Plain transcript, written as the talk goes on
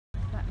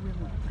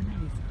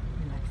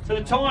So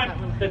the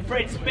time that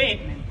Fred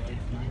spent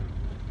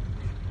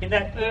in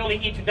that early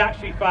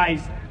introductory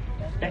phase,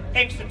 that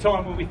extra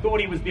time when we thought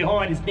he was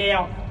behind, is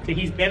now to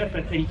his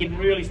benefit, that he can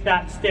really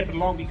start stepping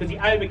along because he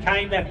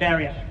overcame that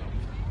barrier.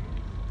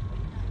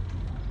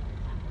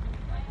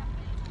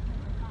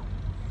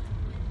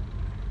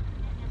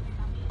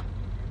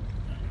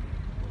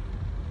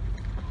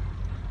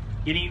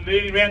 Getting him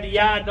moving around the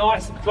yard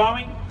nice and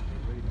flowing.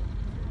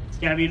 It's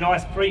going to be a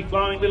nice free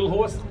flowing little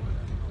horse,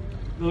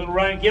 the little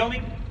roan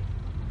gelding.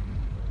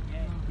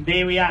 And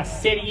there we are,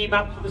 setting him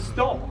up for the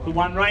stop, the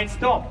one rein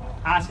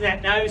stop. Asking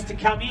that nose to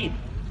come in,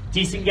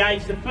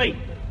 disengage the feet,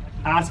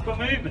 ask for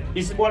movement.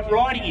 This is what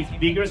riding is,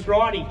 vigorous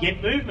riding,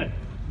 get movement.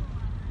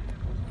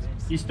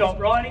 You stop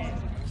riding,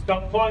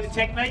 stop applying the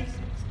technique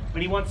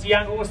when he wants the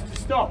young horse to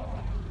stop.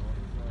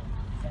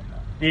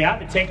 Now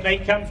the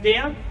technique comes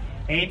down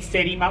and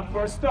set him up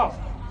for a stop.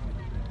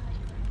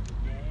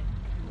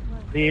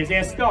 There's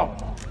our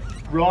stop.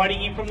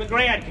 Riding him from the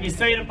ground. Can you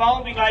see it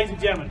evolving, ladies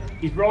and gentlemen?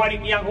 He's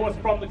riding the young horse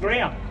from the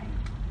ground.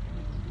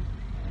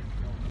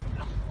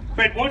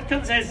 Fred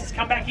Watkins has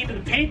come back into the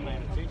pen.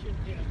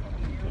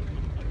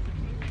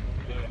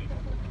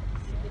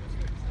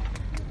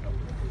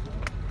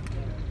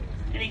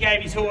 And he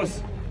gave his horse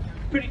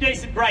a pretty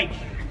decent break.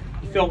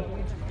 He felt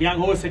the young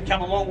horse had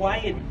come a long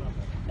way and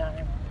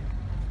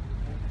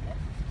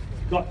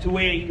got to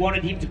where he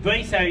wanted him to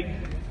be, so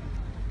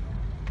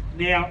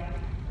now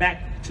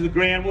back to the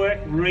groundwork,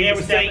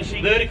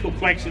 re-establishing vertical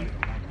flexion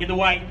in the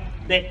way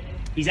that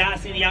he's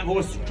asking the young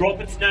horse to drop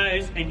its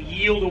nose and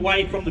yield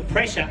away from the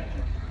pressure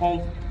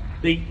of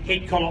the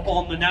head collar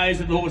on the nose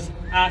of the horse,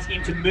 asking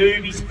him to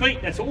move his feet.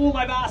 That's all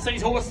they've asked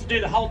these horses to do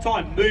the whole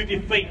time. Move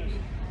your feet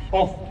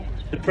off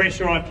the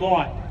pressure I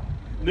apply.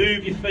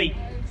 Move your feet.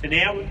 So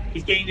now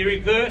he's getting the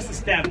reverse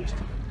established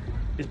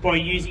just by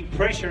using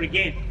pressure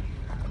again.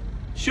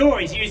 Sure,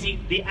 he's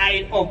using the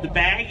aid of the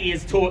bag. He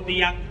has taught the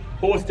young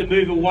horse to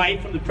move away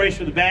from the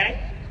pressure of the bag.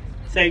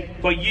 So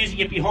by using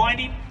it behind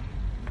him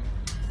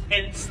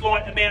and a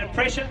slight amount of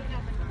pressure,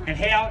 and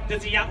how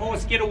does the young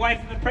horse get away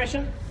from the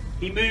pressure?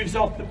 He moves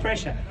off the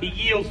pressure. He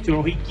yields to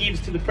or he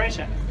gives to the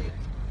pressure.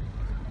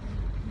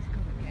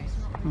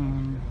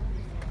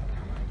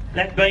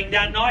 That being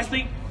done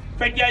nicely,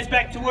 Fred goes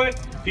back to work,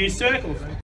 a few circles.